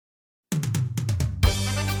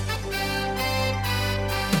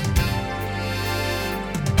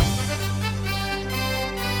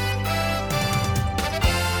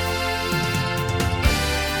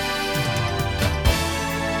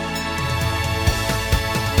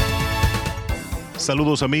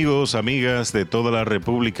Saludos amigos, amigas de toda la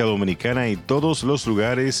República Dominicana y todos los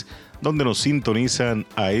lugares donde nos sintonizan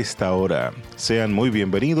a esta hora. Sean muy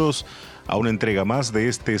bienvenidos a una entrega más de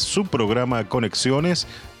este subprograma Conexiones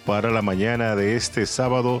para la mañana de este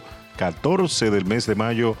sábado 14 del mes de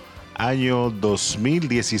mayo, año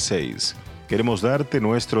 2016. Queremos darte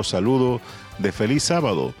nuestro saludo de feliz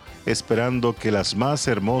sábado, esperando que las más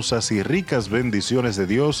hermosas y ricas bendiciones de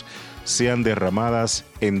Dios sean derramadas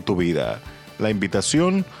en tu vida. La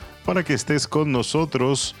invitación para que estés con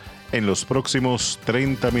nosotros en los próximos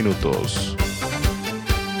 30 minutos.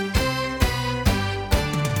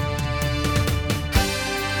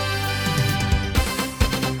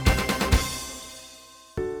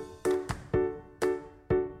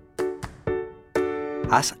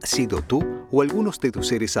 ¿Has sido tú o algunos de tus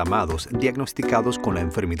seres amados diagnosticados con la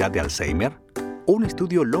enfermedad de Alzheimer? Un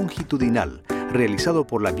estudio longitudinal realizado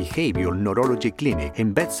por la Behavioral Neurology Clinic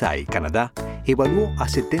en Bedside, Canadá, evaluó a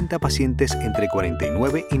 70 pacientes entre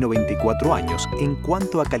 49 y 94 años en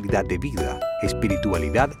cuanto a calidad de vida,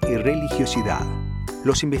 espiritualidad y religiosidad.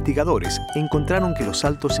 Los investigadores encontraron que los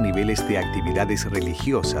altos niveles de actividades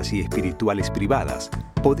religiosas y espirituales privadas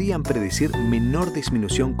podían predecir menor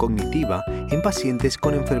disminución cognitiva en pacientes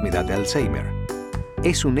con enfermedad de Alzheimer.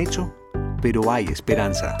 Es un hecho, pero hay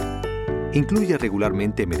esperanza. Incluye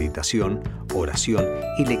regularmente meditación, oración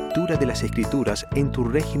y lectura de las escrituras en tu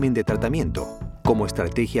régimen de tratamiento, como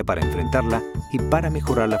estrategia para enfrentarla y para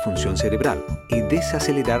mejorar la función cerebral y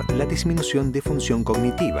desacelerar la disminución de función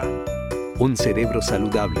cognitiva. Un cerebro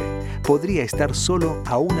saludable podría estar solo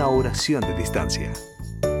a una oración de distancia.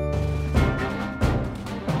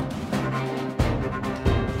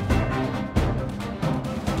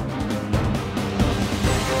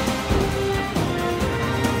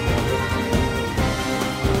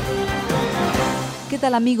 ¿Qué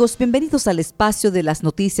tal amigos? Bienvenidos al espacio de las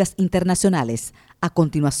noticias internacionales. A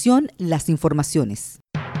continuación, las informaciones.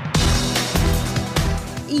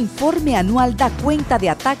 Informe anual da cuenta de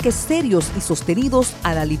ataques serios y sostenidos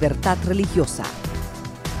a la libertad religiosa.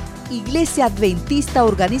 Iglesia Adventista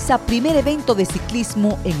organiza primer evento de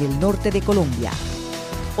ciclismo en el norte de Colombia.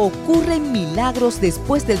 Ocurren milagros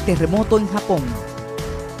después del terremoto en Japón.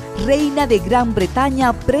 Reina de Gran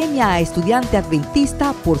Bretaña premia a estudiante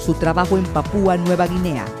adventista por su trabajo en Papúa Nueva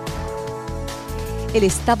Guinea. El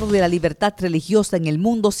estado de la libertad religiosa en el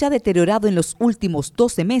mundo se ha deteriorado en los últimos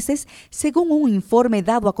 12 meses, según un informe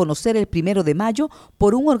dado a conocer el 1 de mayo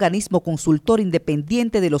por un organismo consultor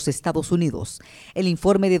independiente de los Estados Unidos. El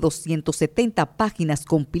informe de 270 páginas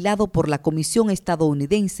compilado por la Comisión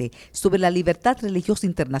Estadounidense sobre la Libertad Religiosa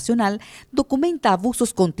Internacional documenta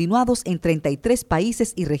abusos continuados en 33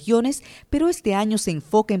 países y regiones, pero este año se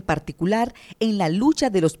enfoca en particular en la lucha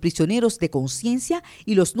de los prisioneros de conciencia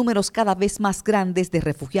y los números cada vez más grandes de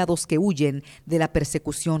refugiados que huyen de la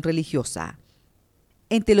persecución religiosa.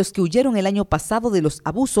 Entre los que huyeron el año pasado de los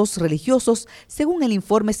abusos religiosos, según el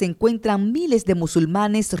informe, se encuentran miles de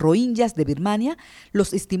musulmanes rohingyas de Birmania,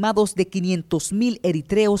 los estimados de 500,000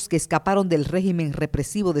 eritreos que escaparon del régimen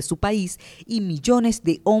represivo de su país y millones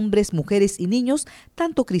de hombres, mujeres y niños,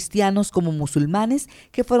 tanto cristianos como musulmanes,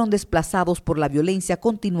 que fueron desplazados por la violencia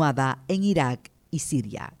continuada en Irak y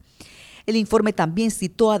Siria. El informe también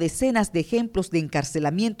citó a decenas de ejemplos de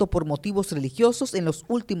encarcelamiento por motivos religiosos en los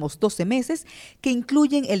últimos 12 meses, que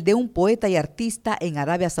incluyen el de un poeta y artista en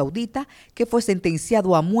Arabia Saudita que fue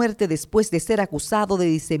sentenciado a muerte después de ser acusado de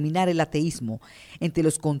diseminar el ateísmo. Entre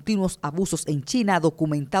los continuos abusos en China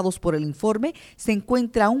documentados por el informe se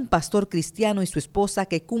encuentra un pastor cristiano y su esposa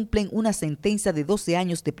que cumplen una sentencia de 12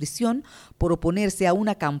 años de prisión por oponerse a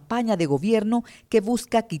una campaña de gobierno que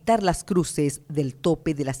busca quitar las cruces del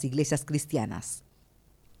tope de las iglesias cristianas.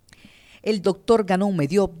 El doctor Ganon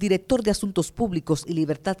Mediop, director de Asuntos Públicos y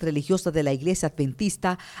Libertad Religiosa de la Iglesia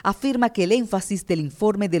Adventista, afirma que el énfasis del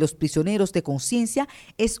informe de los prisioneros de conciencia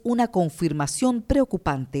es una confirmación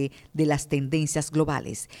preocupante de las tendencias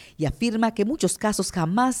globales y afirma que muchos casos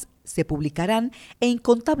jamás se publicarán e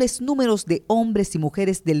incontables números de hombres y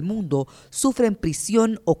mujeres del mundo sufren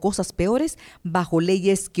prisión o cosas peores bajo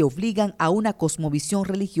leyes que obligan a una cosmovisión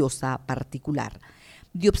religiosa particular.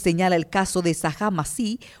 Diop señala el caso de Sahab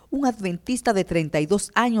Masih, un adventista de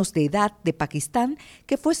 32 años de edad de Pakistán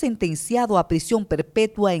que fue sentenciado a prisión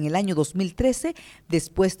perpetua en el año 2013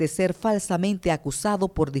 después de ser falsamente acusado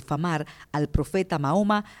por difamar al profeta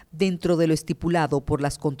Mahoma dentro de lo estipulado por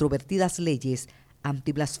las controvertidas leyes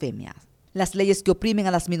antiblasfemia. Las leyes que oprimen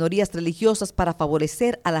a las minorías religiosas para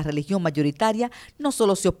favorecer a la religión mayoritaria no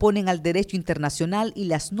solo se oponen al derecho internacional y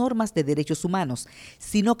las normas de derechos humanos,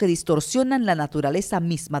 sino que distorsionan la naturaleza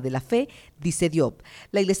misma de la fe, dice Diop.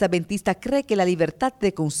 La Iglesia Adventista cree que la libertad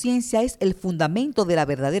de conciencia es el fundamento de la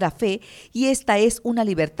verdadera fe y esta es una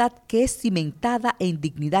libertad que es cimentada en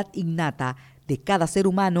dignidad innata de cada ser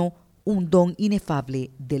humano, un don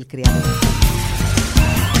inefable del Creador.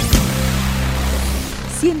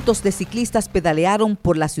 Cientos de ciclistas pedalearon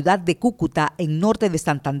por la ciudad de Cúcuta, en norte de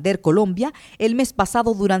Santander, Colombia, el mes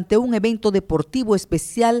pasado durante un evento deportivo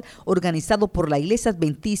especial organizado por la Iglesia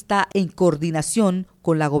Adventista en coordinación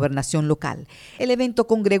con la gobernación local. El evento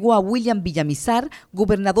congregó a William Villamizar,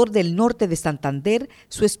 gobernador del norte de Santander,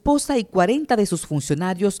 su esposa y 40 de sus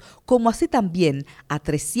funcionarios, como así también a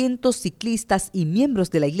 300 ciclistas y miembros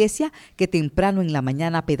de la iglesia que temprano en la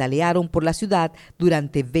mañana pedalearon por la ciudad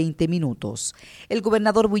durante 20 minutos. El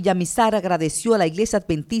gobernador Villamizar agradeció a la Iglesia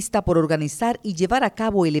Adventista por organizar y llevar a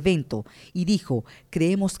cabo el evento y dijo: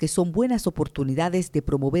 creemos que son buenas oportunidades de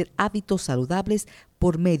promover hábitos saludables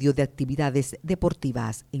por medio de actividades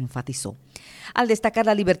deportivas, enfatizó. Al destacar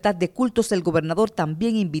la libertad de cultos, el gobernador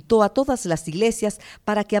también invitó a todas las iglesias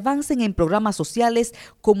para que avancen en programas sociales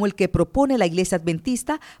como el que propone la Iglesia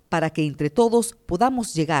Adventista para que entre todos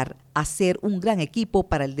podamos llegar a ser un gran equipo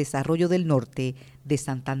para el desarrollo del norte de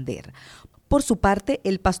Santander. Por su parte,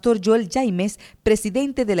 el pastor Joel Jaimes,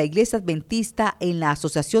 presidente de la Iglesia Adventista en la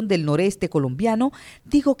Asociación del Noreste Colombiano,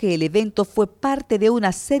 dijo que el evento fue parte de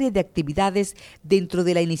una serie de actividades dentro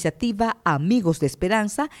de la iniciativa Amigos de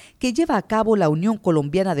Esperanza que lleva a cabo la Unión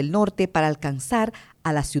Colombiana del Norte para alcanzar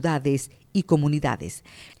a las ciudades y comunidades.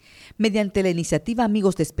 Mediante la iniciativa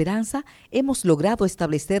Amigos de Esperanza, hemos logrado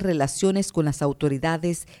establecer relaciones con las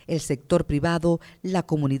autoridades, el sector privado, la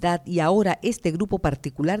comunidad y ahora este grupo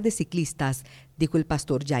particular de ciclistas, dijo el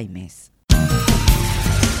pastor Jaimes.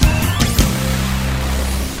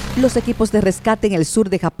 Los equipos de rescate en el sur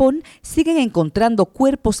de Japón siguen encontrando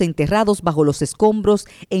cuerpos enterrados bajo los escombros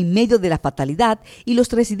en medio de la fatalidad y los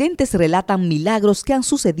residentes relatan milagros que han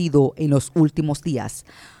sucedido en los últimos días.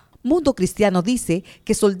 Mundo Cristiano dice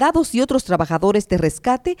que soldados y otros trabajadores de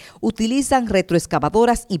rescate utilizan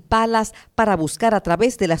retroexcavadoras y palas para buscar a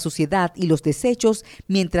través de la suciedad y los desechos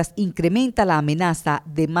mientras incrementa la amenaza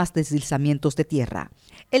de más deslizamientos de tierra.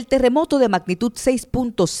 El terremoto de magnitud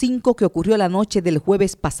 6.5 que ocurrió la noche del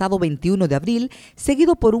jueves pasado 21 de abril,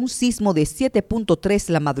 seguido por un sismo de 7.3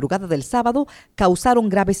 la madrugada del sábado, causaron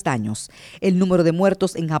graves daños. El número de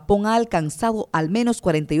muertos en Japón ha alcanzado al menos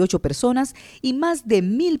 48 personas y más de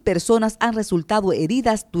 1,000 personas han resultado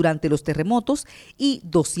heridas durante los terremotos y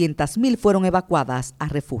 200,000 fueron evacuadas a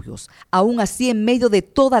refugios. Aún así, en medio de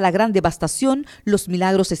toda la gran devastación, los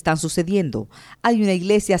milagros están sucediendo. Hay una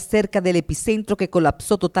iglesia cerca del epicentro que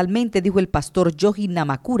colapsó totalmente, dijo el pastor Yoji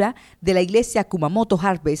Namakura de la iglesia Kumamoto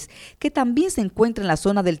Harvest, que también se encuentra en la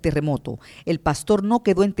zona del terremoto. El pastor no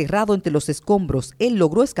quedó enterrado entre los escombros, él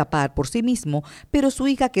logró escapar por sí mismo, pero su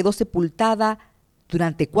hija quedó sepultada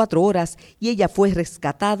durante 4 horas y ella fue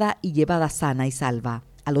rescatada y llevada sana y salva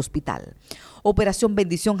al hospital. Operación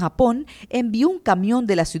Bendición Japón envió un camión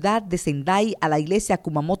de la ciudad de Sendai a la iglesia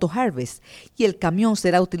Kumamoto Harvest y el camión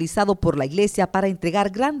será utilizado por la iglesia para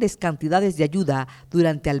entregar grandes cantidades de ayuda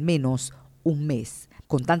durante al menos un mes.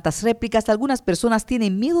 Con tantas réplicas, algunas personas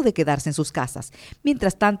tienen miedo de quedarse en sus casas.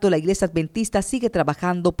 Mientras tanto, la Iglesia Adventista sigue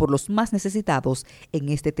trabajando por los más necesitados en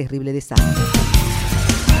este terrible desastre.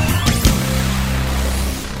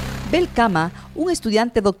 Bel Kama, un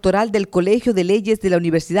estudiante doctoral del Colegio de Leyes de la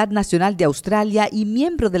Universidad Nacional de Australia y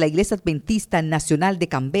miembro de la Iglesia Adventista Nacional de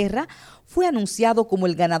Canberra, fue anunciado como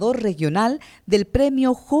el ganador regional del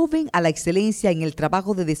Premio Joven a la Excelencia en el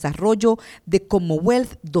Trabajo de Desarrollo de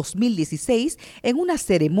Commonwealth 2016 en una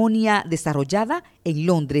ceremonia desarrollada en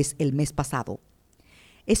Londres el mes pasado.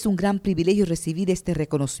 Es un gran privilegio recibir este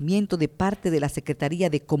reconocimiento de parte de la Secretaría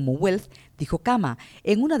de Commonwealth, dijo Kama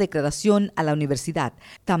en una declaración a la universidad.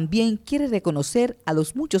 También quiere reconocer a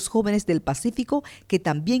los muchos jóvenes del Pacífico que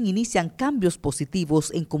también inician cambios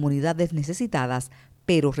positivos en comunidades necesitadas,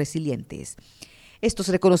 pero resilientes. Estos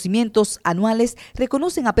reconocimientos anuales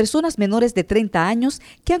reconocen a personas menores de 30 años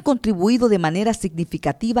que han contribuido de manera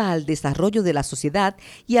significativa al desarrollo de la sociedad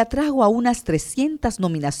y atrajo a unas 300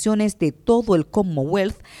 nominaciones de todo el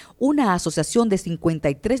Commonwealth, una asociación de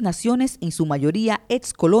 53 naciones, en su mayoría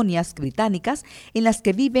ex colonias británicas, en las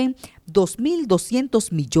que viven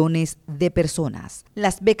 2.200 millones de personas.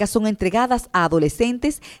 Las becas son entregadas a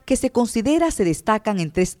adolescentes que se destacan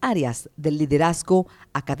en 3 áreas: del liderazgo,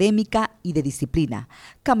 académica y de disciplina.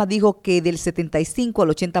 Kama dijo que del 75 al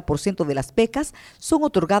 80% de las becas son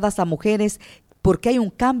otorgadas a mujeres porque hay un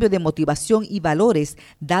cambio de motivación y valores,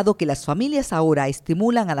 dado que las familias ahora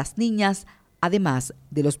estimulan a las niñas además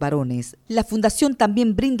de los varones. La Fundación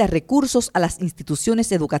también brinda recursos a las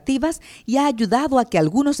instituciones educativas y ha ayudado a que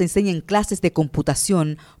algunos enseñen clases de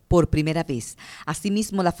computación por primera vez.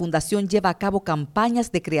 Asimismo, la Fundación lleva a cabo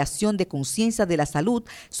campañas de creación de conciencia de la salud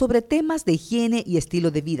sobre temas de higiene y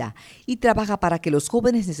estilo de vida y trabaja para que los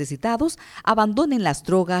jóvenes necesitados abandonen las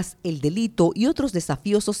drogas, el delito y otros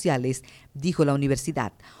desafíos sociales, dijo la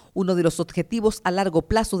universidad. Uno de los objetivos a largo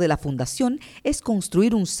plazo de la Fundación es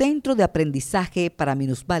construir un centro de aprendizaje para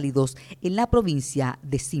minusválidos en la provincia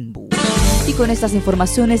de Simbu. Y con estas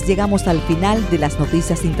informaciones llegamos al final de las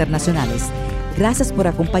noticias internacionales. Gracias por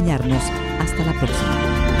acompañarnos. Hasta la próxima.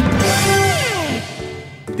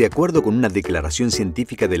 De acuerdo con una declaración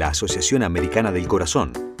científica de la Asociación Americana del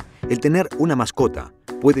Corazón, el tener una mascota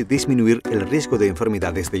puede disminuir el riesgo de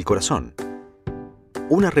enfermedades del corazón.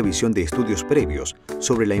 Una revisión de estudios previos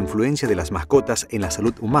sobre la influencia de las mascotas en la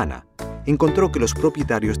salud humana encontró que los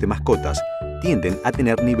propietarios de mascotas tienden a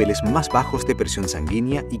tener niveles más bajos de presión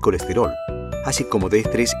sanguínea y colesterol, así como de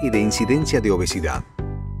estrés y de incidencia de obesidad.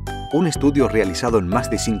 Un estudio realizado en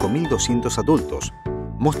más de 5.200 adultos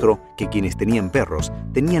mostró que quienes tenían perros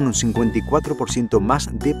tenían un 54% más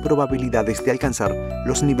de probabilidades de alcanzar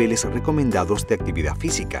los niveles recomendados de actividad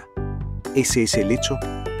física. Ese es el hecho,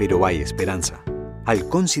 pero hay esperanza. Al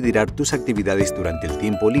considerar tus actividades durante el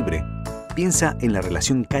tiempo libre, piensa en la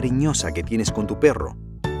relación cariñosa que tienes con tu perro.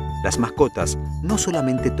 Las mascotas no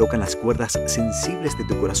solamente tocan las cuerdas sensibles de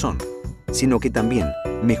tu corazón, sino que también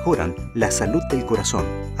mejoran la salud del corazón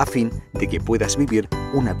a fin de que puedas vivir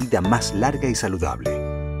una vida más larga y saludable.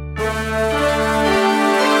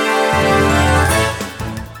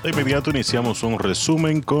 De inmediato iniciamos un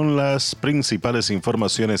resumen con las principales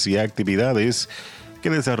informaciones y actividades que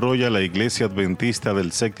desarrolla la Iglesia Adventista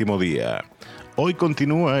del Séptimo Día. Hoy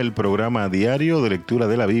continúa el programa diario de lectura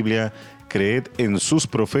de la Biblia, Creed en sus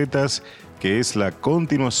profetas, que es la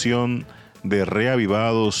continuación de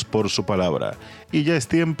Reavivados por su palabra. Y ya es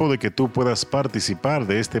tiempo de que tú puedas participar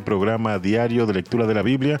de este programa diario de lectura de la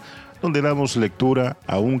Biblia, donde damos lectura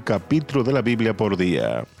a un capítulo de la Biblia por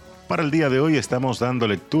día. Para el día de hoy estamos dando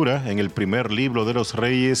lectura en el primer libro de los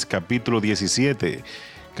Reyes, capítulo 17.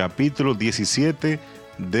 Capítulo 17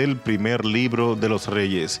 del primer libro de los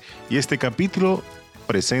Reyes. Y este capítulo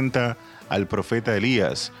presenta al profeta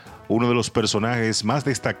Elías, uno de los personajes más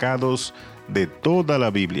destacados de toda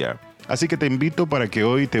la Biblia. Así que te invito para que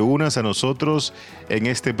hoy te unas a nosotros en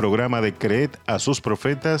este programa de Creed a sus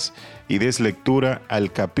profetas y des lectura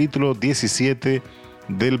al capítulo 17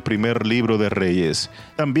 del primer libro de Reyes.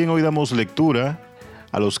 También hoy damos lectura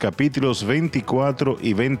a los capítulos 24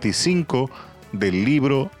 y 25 del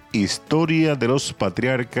libro Historia de los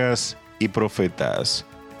Patriarcas y Profetas.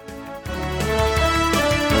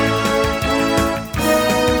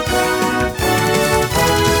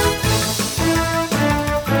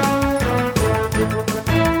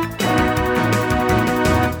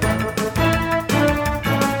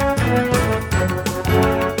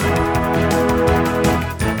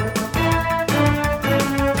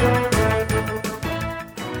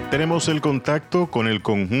 Tenemos el contacto con el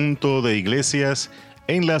conjunto de iglesias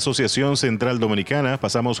en la Asociación Central Dominicana.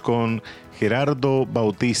 Pasamos con Gerardo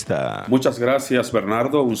Bautista. Muchas gracias,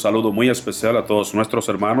 Bernardo. Un saludo muy especial a todos nuestros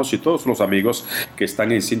hermanos y todos los amigos que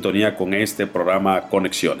están en sintonía con este programa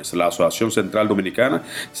Conexiones. La Asociación Central Dominicana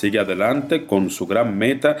sigue adelante con su gran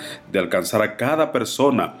meta de alcanzar a cada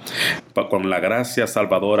persona con la gracia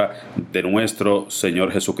salvadora de nuestro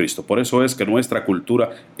Señor Jesucristo. Por eso es que nuestra cultura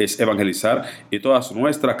es evangelizar y todas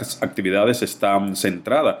nuestras actividades están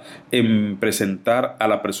centradas en presentar a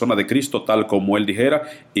la persona de Cristo tal como Él dijera: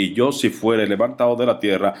 y yo, si fuere levantado de la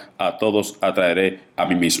tierra, a todos atraeré a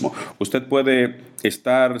mí mismo. Usted puede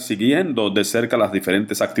estar siguiendo de cerca las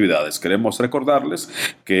diferentes actividades. Queremos recordarles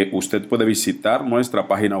que usted puede visitar nuestra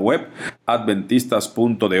página web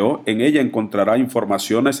adventistas.do. En ella encontrará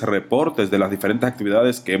informaciones, reportes de las diferentes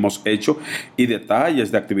actividades que hemos hecho y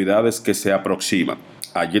detalles de actividades que se aproximan.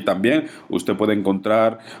 Allí también usted puede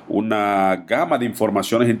encontrar una gama de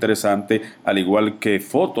informaciones interesantes, al igual que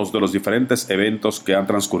fotos de los diferentes eventos que han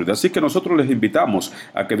transcurrido. Así que nosotros les invitamos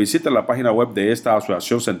a que visiten la página web de esta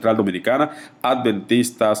Asociación Central Dominicana,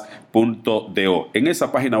 adventistas.do. En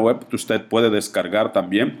esa página web usted puede descargar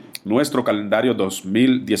también nuestro calendario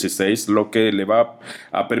 2016, lo que le va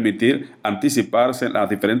a permitir anticiparse en las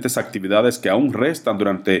diferentes actividades que aún restan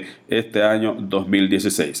durante este año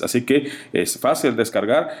 2016. Así que es fácil descargar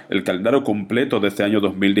descargar el calendario completo de este año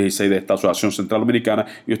 2016 de esta Asociación Central Dominicana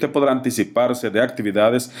y usted podrá anticiparse de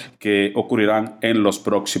actividades que ocurrirán en los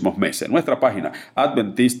próximos meses. Nuestra página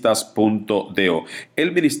adventistas.do.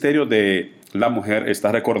 El Ministerio de la Mujer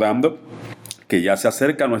está recordando que ya se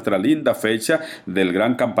acerca nuestra linda fecha del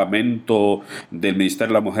gran campamento del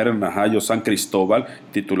Ministerio de la Mujer en Najayo San Cristóbal,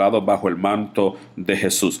 titulado Bajo el Manto de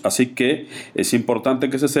Jesús. Así que es importante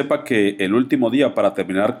que se sepa que el último día para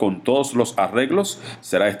terminar con todos los arreglos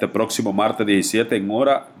será este próximo martes 17 en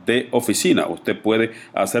hora de oficina. Usted puede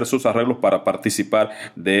hacer sus arreglos para participar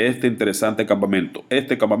de este interesante campamento.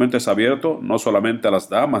 Este campamento es abierto no solamente a las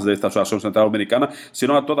damas de esta Asociación Central Dominicana,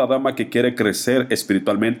 sino a toda dama que quiere crecer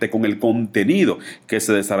espiritualmente con el contenido que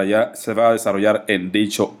se va a desarrollar en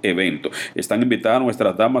dicho evento. Están invitadas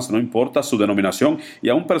nuestras damas, no importa su denominación, y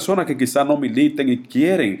aún personas que quizá no militen y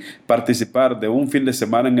quieren participar de un fin de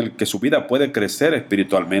semana en el que su vida puede crecer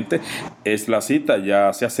espiritualmente. Es la cita,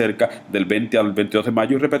 ya se acerca del 20 al 22 de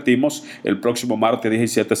mayo y repetimos, el próximo martes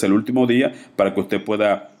 17 es el último día para que usted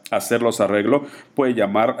pueda hacer los arreglos. Puede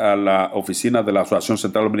llamar a la oficina de la Asociación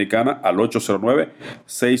Central Dominicana al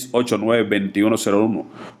 809-689-2101,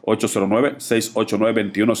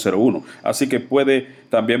 809-689-2101. Así que puede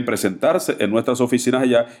también presentarse en nuestras oficinas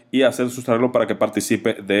allá y hacer sus arreglos para que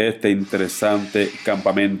participe de este interesante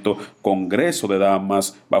campamento, Congreso de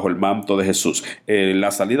Damas bajo el Manto de Jesús.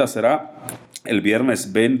 La salida será el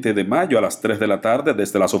viernes 20 de mayo a las 3 de la tarde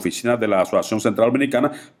desde las oficinas de la Asociación Central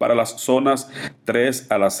Dominicana para las zonas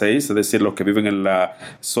 3 a las 6, es decir, los que viven en la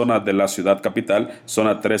zona de la ciudad capital,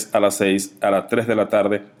 zona 3 a las 6, a las 3 de la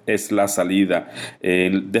tarde es la salida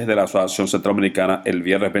desde la Asociación Central Dominicana el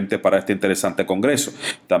viernes 20 para este interesante congreso.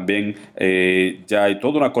 También ya hay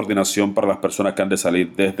toda una coordinación para las personas que han de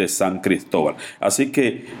salir desde San Cristóbal. Así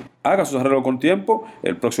que haga sus arreglos con tiempo.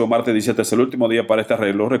 El próximo martes 17 es el último día para este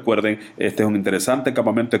arreglo. Recuerden, este es un interesante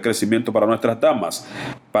campamento de crecimiento para nuestras damas.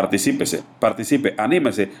 Participe,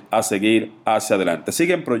 anímese a seguir hacia adelante.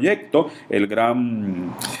 Sigue en proyecto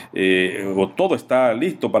todo está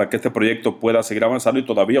listo para que este proyecto pueda seguir avanzando y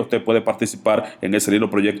todavía usted puede participar en ese lindo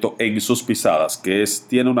proyecto En Sus Pisadas, que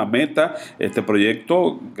tiene una meta, este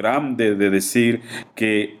proyecto grande, de decir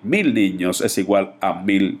que 1000 niños es igual a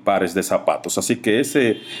 1000 pares de zapatos. Así que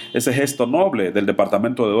ese gesto noble del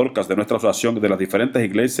departamento de Dorcas, de nuestra asociación, de las diferentes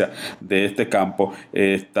iglesias de este campo,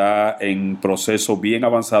 está en proceso bien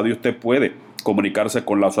avanzado y usted puede comunicarse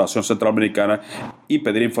con la Asociación Central Dominicana y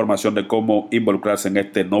pedir información de cómo involucrarse en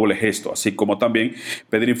este noble gesto, así como también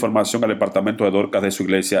pedir información al departamento de Dorcas de su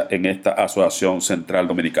iglesia en esta Asociación Central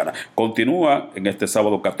Dominicana. Continúa en este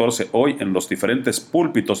sábado 14, hoy en los diferentes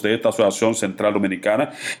púlpitos de esta Asociación Central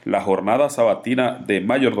Dominicana, la jornada sabatina de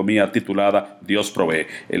mayordomía titulada Dios provee.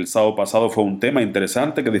 El sábado pasado fue un tema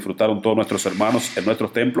interesante que disfrutaron todos nuestros hermanos en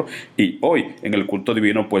nuestros templos y hoy en el culto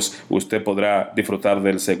divino pues usted podrá disfrutar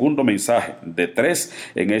del segundo mensaje de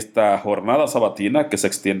 3 en esta jornada sabatina que se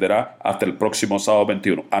extenderá hasta el próximo sábado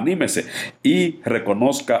 21. Anímese y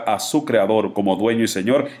reconozca a su Creador como dueño y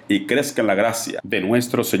Señor y crezca en la gracia de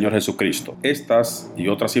nuestro Señor Jesucristo. Estas y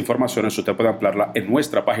otras informaciones usted puede ampliarlas en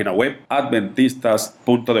nuestra página web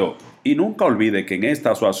adventistas.do. Y nunca olvide que en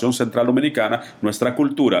esta Asociación Central Dominicana nuestra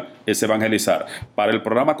cultura es evangelizar. Para el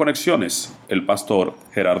programa Conexiones, el pastor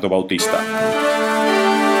Gerardo Bautista.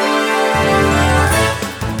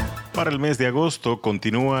 Para el mes de agosto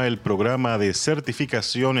continúa el programa de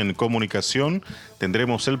certificación en comunicación.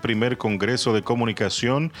 Tendremos el primer Congreso de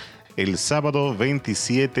Comunicación el sábado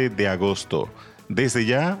 27 de agosto. Desde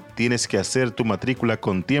ya tienes que hacer tu matrícula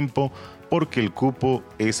con tiempo porque el cupo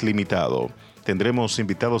es limitado. Tendremos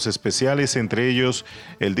invitados especiales, entre ellos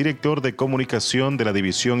el director de comunicación de la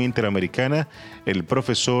División Interamericana, el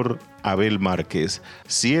profesor Abel Márquez.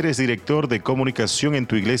 Si eres director de comunicación en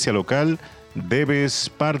tu iglesia local, debes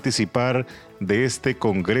participar de este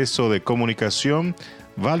Congreso de Comunicación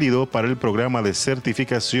válido para el programa de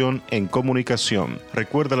certificación en comunicación.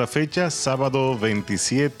 Recuerda la fecha, sábado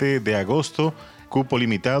 27 de agosto, cupo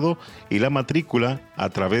limitado y la matrícula a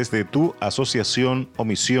través de tu asociación o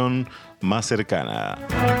misión más cercana.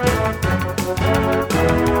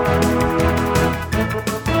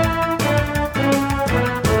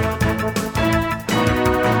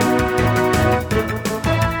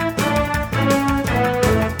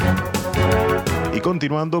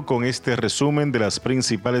 Continuando con este resumen de las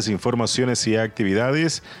principales informaciones y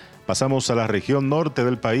actividades, pasamos a la región norte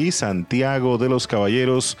del país, Santiago de los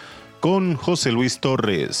Caballeros, con José Luis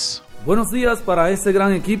Torres. Buenos días para este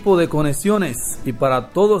gran equipo de conexiones y para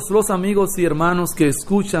todos los amigos y hermanos que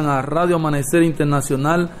escuchan a Radio Amanecer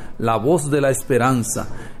Internacional, la voz de la esperanza.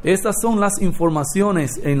 Estas son las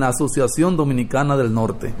informaciones en la Asociación Dominicana del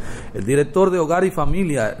Norte. El director de Hogar y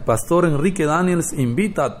Familia, el pastor Enrique Daniels,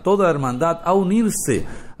 invita a toda la hermandad a unirse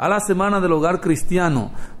a la Semana del Hogar Cristiano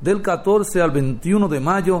del 14 al 21 de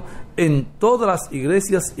mayo en todas las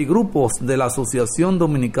iglesias y grupos de la Asociación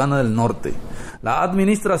Dominicana del Norte. La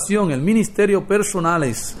administración, el Ministerio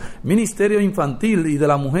Personales, Ministerio Infantil y de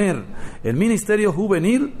la Mujer, el Ministerio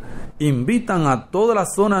Juvenil, invitan a toda la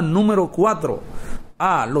zona número 4,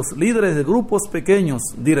 a los líderes de grupos pequeños,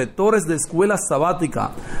 directores de escuelas sabáticas,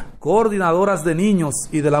 coordinadoras de niños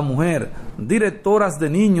y de la mujer, directoras de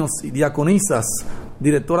niños y diaconisas,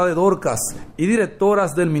 directora de Dorcas y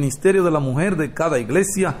directoras del Ministerio de la Mujer de cada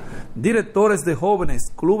iglesia, directores de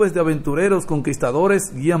jóvenes, clubes de aventureros,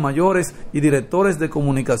 conquistadores, guías mayores y directores de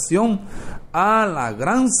comunicación a la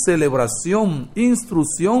gran celebración,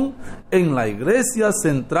 instrucción en la Iglesia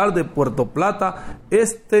Central de Puerto Plata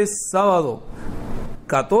este sábado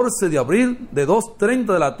 14 de abril de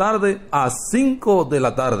 2:30 de la tarde a 5 de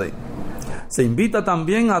la tarde. Se invita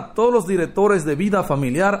también a todos los directores de vida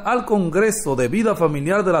familiar al Congreso de Vida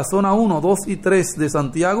Familiar de la Zona 1, 2 y 3 de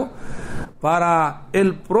Santiago para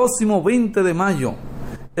el próximo 20 de mayo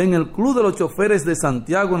en el Club de los Choferes de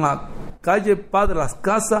Santiago en la calle Padre Las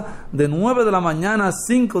Casas de 9 de la mañana a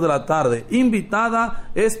 5 de la tarde. Invitada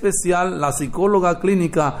especial la psicóloga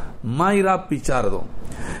clínica Mayra Pichardo.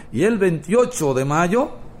 Y el 28 de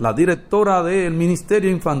mayo, la directora del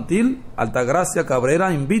Ministerio Infantil, Altagracia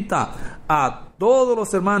Cabrera, invita a todos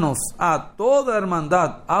los hermanos, a toda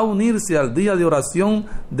hermandad, a unirse al Día de Oración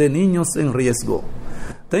de Niños en Riesgo.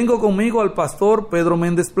 Tengo conmigo al pastor Pedro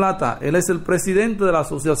Méndez Plata. Él es el presidente de la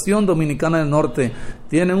Asociación Dominicana del Norte.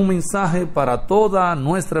 Tiene un mensaje para toda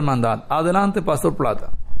nuestra hermandad. Adelante, pastor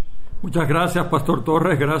Plata. Muchas gracias, pastor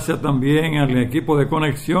Torres. Gracias también al equipo de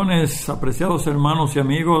Conexiones, apreciados hermanos y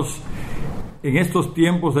amigos. En estos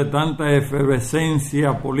tiempos de tanta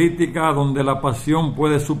efervescencia política, donde la pasión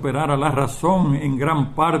puede superar a la razón en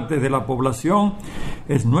gran parte de la población,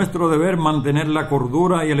 es nuestro deber mantener la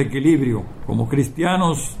cordura y el equilibrio. Como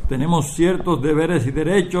cristianos tenemos ciertos deberes y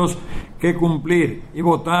derechos que cumplir, y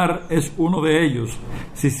votar es uno de ellos.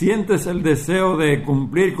 Si sientes el deseo de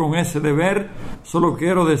cumplir con ese deber, solo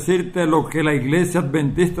quiero decirte lo que la Iglesia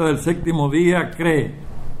Adventista del Séptimo Día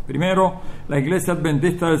cree. Primero, la Iglesia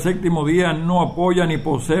Adventista del Séptimo Día no apoya ni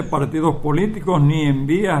posee partidos políticos ni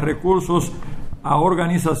envía recursos a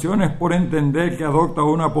organizaciones por entender que adopta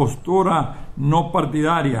una postura no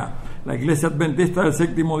partidaria. La Iglesia Adventista del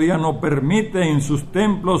Séptimo Día no permite en sus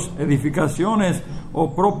templos, edificaciones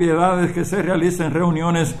o propiedades que se realicen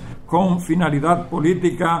reuniones con finalidad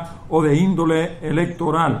política o de índole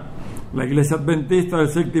electoral. La Iglesia Adventista del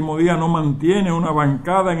Séptimo Día no mantiene una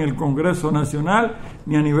bancada en el Congreso Nacional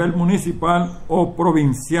ni a nivel municipal o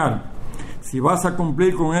provincial. Si vas a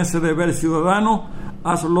cumplir con ese deber ciudadano,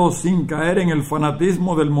 hazlo sin caer en el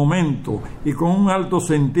fanatismo del momento y con un alto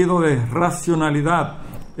sentido de racionalidad.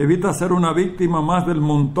 Evita ser una víctima más del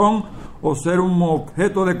montón o ser un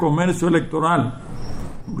objeto de comercio electoral.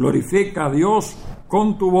 Glorifica a Dios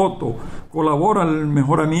con tu voto. Colabora al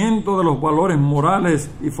mejoramiento de los valores morales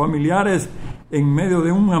y familiares en medio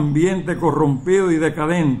de un ambiente corrompido y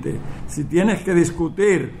decadente. Si tienes que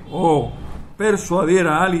discutir o persuadir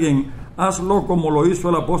a alguien, hazlo como lo hizo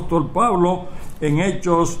el apóstol Pablo en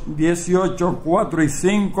Hechos 18, 4 y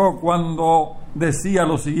 5, cuando decía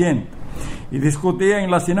lo siguiente: y discutía en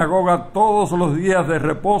la sinagoga todos los días de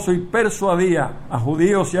reposo y persuadía a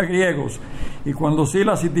judíos y a griegos. Y cuando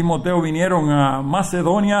Silas y Timoteo vinieron a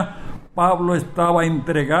Macedonia, Pablo estaba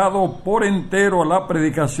entregado por entero a la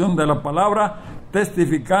predicación de la palabra,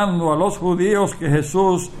 testificando a los judíos que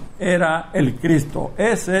Jesús era el Cristo.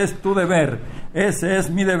 Ese es tu deber, ese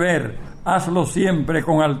es mi deber. Hazlo siempre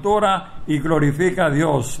con altura y glorifica a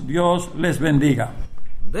Dios. Dios les bendiga.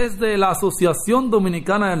 Desde la Asociación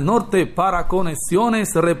Dominicana del Norte para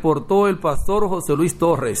Conexiones reportó el pastor José Luis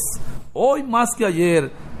Torres. Hoy más que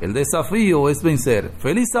ayer, el desafío es vencer.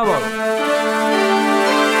 ¡Feliz sábado!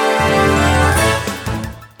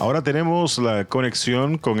 Ahora tenemos la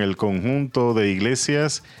conexión con el conjunto de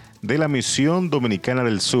iglesias de la Misión Dominicana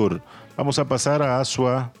del Sur. Vamos a pasar a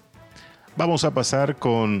Asua. Vamos a pasar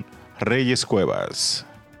con Reyes Cuevas.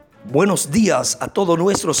 Buenos días a todos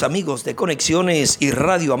nuestros amigos de Conexiones y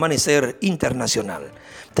Radio Amanecer Internacional.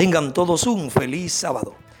 Tengan todos un feliz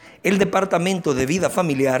sábado. El Departamento de Vida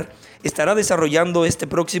Familiar estará desarrollando este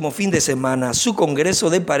próximo fin de semana su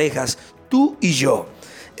Congreso de Parejas Tú y Yo,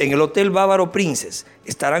 En el Hotel Bávaro Princess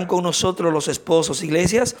estarán con nosotros los esposos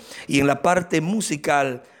Iglesias y en la parte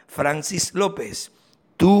musical Francis López.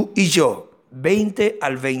 Tú y yo, 20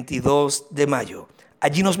 al 22 de mayo.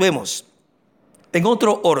 Allí nos vemos. En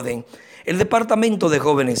otro orden, el Departamento de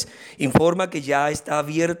Jóvenes informa que ya está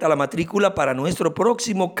abierta la matrícula para nuestro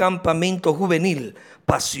próximo campamento juvenil,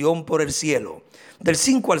 Pasión por el Cielo, del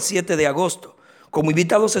 5 al 7 de agosto. Como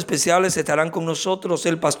invitados especiales estarán con nosotros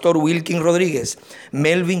el pastor Wilkin Rodríguez,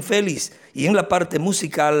 Melvin Félix y en la parte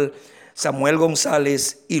musical Samuel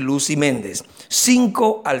González y Lucy Méndez.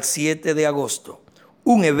 5 al 7 de agosto,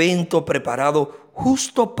 un evento preparado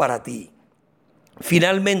justo para ti.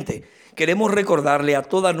 Finalmente, queremos recordarle a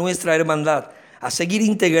toda nuestra hermandad a seguir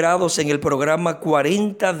integrados en el programa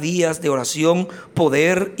 40 días de oración,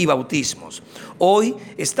 poder y bautismos. Hoy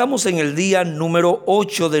estamos en el día número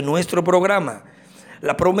 8 de nuestro programa.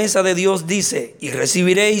 La promesa de Dios dice: y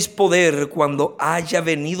recibiréis poder cuando haya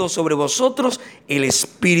venido sobre vosotros el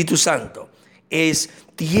Espíritu Santo. Es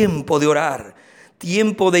tiempo de orar,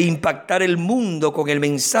 tiempo de impactar el mundo con el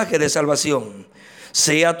mensaje de salvación.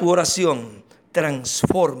 Sea tu oración: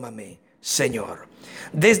 transfórmame, Señor.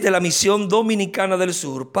 Desde la Misión Dominicana del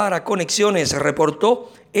Sur para Conexiones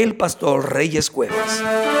reportó el pastor Reyes Cuevas.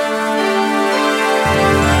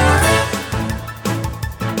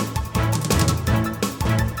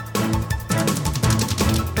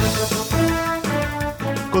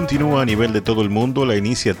 Continúa a nivel de todo el mundo la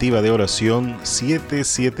iniciativa de oración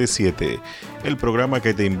 777, el programa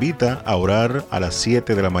que te invita a orar a las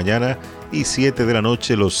 7 de la mañana y 7 de la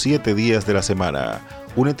noche los 7 días de la semana.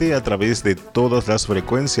 Únete a través de todas las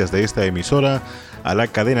frecuencias de esta emisora a la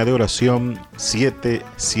cadena de oración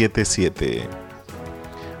 777.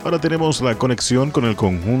 Ahora tenemos la conexión con el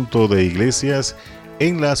conjunto de iglesias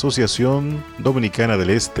en la Asociación Dominicana del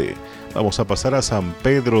Este. Vamos a pasar a San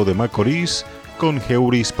Pedro de Macorís con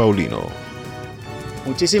Geuris Paulino.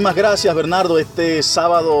 Muchísimas gracias, Bernardo. Este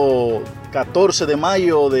sábado 14 de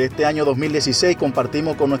mayo de este año 2016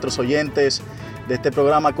 compartimos con nuestros oyentes de este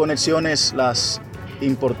programa Conexiones las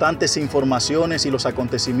importantes informaciones y los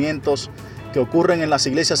acontecimientos que ocurren en las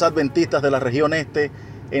iglesias adventistas de la región este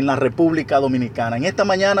en la República Dominicana. En esta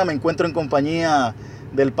mañana me encuentro en compañía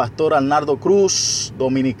del pastor Arnaldo Cruz,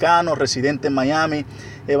 dominicano, residente en Miami,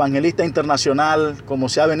 evangelista internacional, como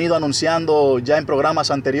se ha venido anunciando ya en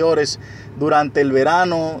programas anteriores. Durante el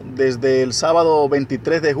verano, desde el sábado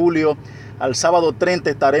 23 de julio al sábado 30,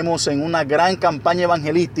 estaremos en una gran campaña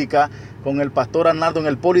evangelística con el pastor Arnaldo en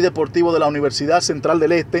el Polideportivo de la Universidad Central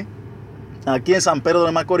del Este, aquí en San Pedro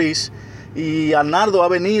de Macorís. Y Arnaldo ha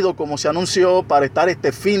venido, como se anunció, para estar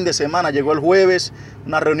este fin de semana. Llegó el jueves,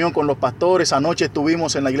 una reunión con los pastores. Anoche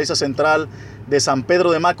estuvimos en la iglesia central de San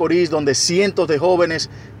Pedro de Macorís, donde cientos de jóvenes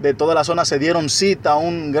de toda la zona se dieron cita a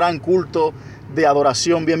un gran culto de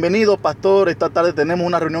adoración. Bienvenido, pastor. Esta tarde tenemos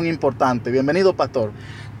una reunión importante. Bienvenido, pastor.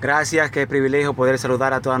 Gracias, qué privilegio poder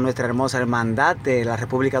saludar a toda nuestra hermosa hermandad de la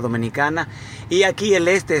República Dominicana. Y aquí el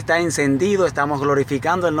este está encendido, estamos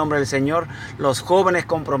glorificando el nombre del Señor. Los jóvenes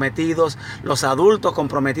comprometidos, los adultos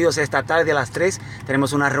comprometidos. Esta tarde a las 3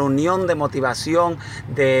 tenemos una reunión de motivación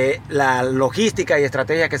de la logística y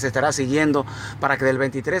estrategia que se estará siguiendo para que del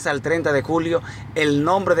 23 al 30 de julio el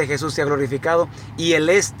nombre de Jesús sea glorificado y el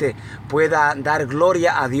este pueda dar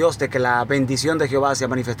gloria a Dios de que la bendición de Jehová se ha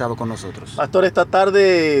manifestado con nosotros. Pastor, esta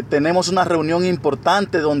tarde tenemos una reunión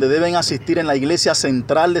importante donde deben asistir en la iglesia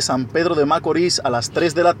central de San Pedro de Macorís a las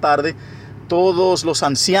 3 de la tarde todos los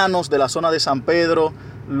ancianos de la zona de San Pedro,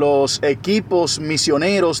 los equipos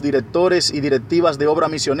misioneros, directores y directivas de obra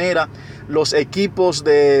misionera, los equipos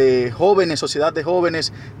de jóvenes, sociedad de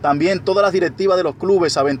jóvenes, también todas las directivas de los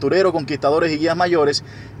clubes, aventureros, conquistadores y guías mayores,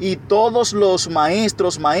 y todos los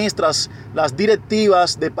maestros, maestras, las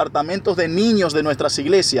directivas, departamentos de niños de nuestras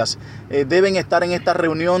iglesias deben estar en esta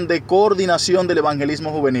reunión de coordinación del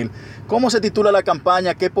evangelismo juvenil. ¿Cómo se titula la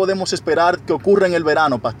campaña? ¿Qué podemos esperar que ocurra en el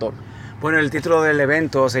verano, pastor? Bueno, el título del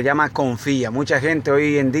evento se llama Confía. Mucha gente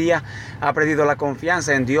hoy en día ha perdido la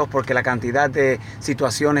confianza en Dios porque la cantidad de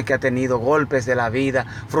situaciones que ha tenido, golpes de la vida,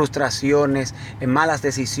 frustraciones, malas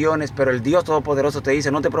decisiones, pero el Dios Todopoderoso te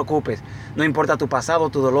dice, no te preocupes, no importa tu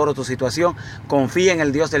pasado, tu dolor o tu situación, confía en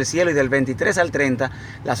el Dios del cielo. Y del 23 al 30,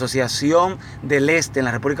 la Asociación del Este en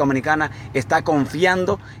la República Dominicana está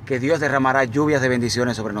confiando que Dios derramará lluvias de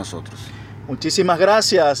bendiciones sobre nosotros. Muchísimas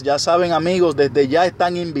gracias. Ya saben, amigos, desde ya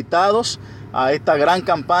están invitados a esta gran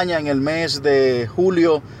campaña en el mes de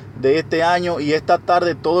julio de este año, y esta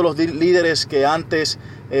tarde todos los líderes que antes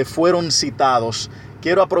fueron citados.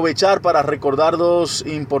 Quiero aprovechar para recordar dos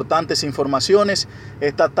importantes informaciones.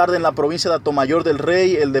 Esta tarde en la provincia de Atomayor del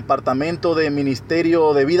Rey, el Departamento de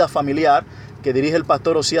Ministerio de Vida Familiar que dirige el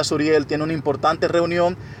pastor Osías Uriel, tiene una importante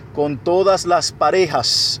reunión con todas las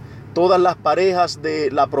parejas de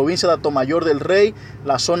la provincia de Atomayor del Rey,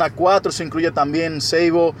 la zona 4, se incluye también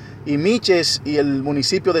Ceibo y Miches y el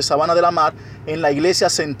municipio de Sabana de la Mar, en la iglesia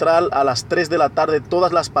central a las 3 de la tarde,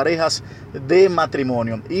 todas las parejas de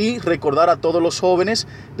matrimonio. Y recordar a todos los jóvenes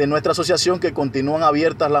de nuestra asociación que continúan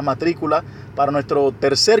abiertas las matrículas para nuestro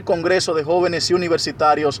tercer congreso de jóvenes y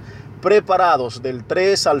universitarios preparados del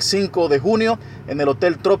 3 al 5 de junio en el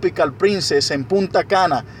Hotel Tropical Princess en Punta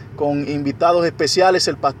Cana, con invitados especiales,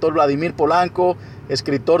 el pastor Vladimir Polanco,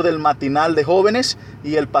 escritor del Matinal de Jóvenes,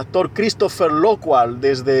 y el pastor Christopher Lockwell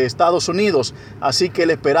desde Estados Unidos. Así que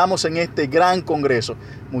le esperamos en este gran congreso.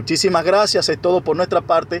 Muchísimas gracias, es todo por nuestra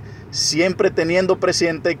parte, siempre teniendo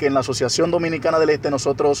presente que en la Asociación Dominicana del Este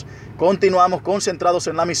nosotros continuamos concentrados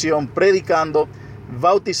en la misión, predicando,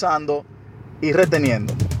 bautizando y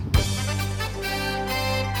reteniendo.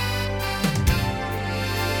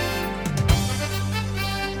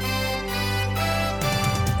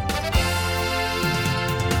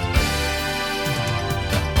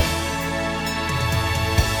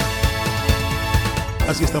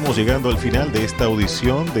 Así estamos llegando al final de esta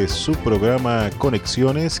audición de su programa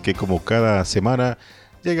Conexiones, que como cada semana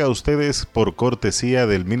llega a ustedes por cortesía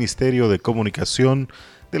del Ministerio de Comunicación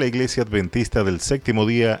de la Iglesia Adventista del Séptimo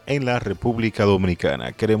Día en la República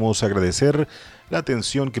Dominicana. Queremos agradecer la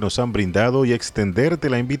atención que nos han brindado y extenderte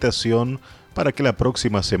la invitación para que la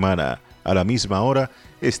próxima semana, a la misma hora,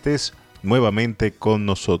 estés nuevamente con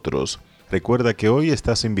nosotros. Recuerda que hoy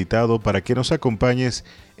estás invitado para que nos acompañes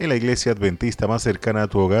en la iglesia adventista más cercana a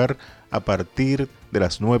tu hogar a partir de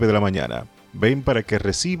las 9 de la mañana. Ven para que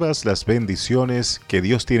recibas las bendiciones que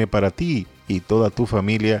Dios tiene para ti y toda tu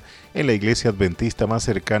familia en la iglesia adventista más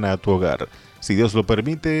cercana a tu hogar. Si Dios lo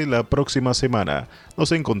permite, la próxima semana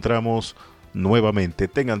nos encontramos nuevamente.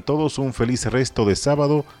 Tengan todos un feliz resto de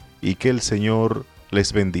sábado y que el Señor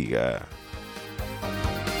les bendiga.